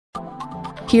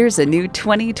Here's a new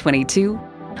 2022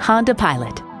 Honda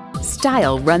Pilot.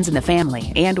 Style runs in the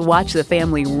family, and watch the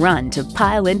family run to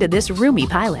pile into this roomy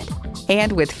Pilot.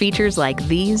 And with features like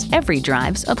these, every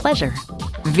drive's a pleasure.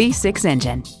 V6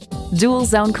 engine, dual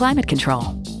zone climate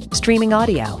control, streaming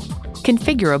audio,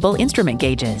 configurable instrument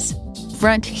gauges,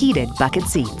 front heated bucket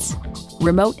seats,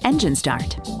 remote engine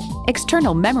start,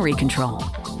 external memory control,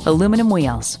 aluminum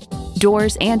wheels,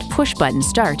 doors and push-button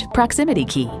start proximity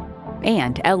key,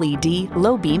 and LED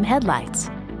low-beam headlights.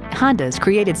 Honda's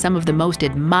created some of the most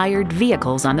admired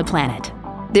vehicles on the planet.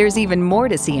 There's even more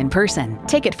to see in person.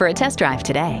 Take it for a test drive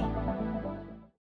today.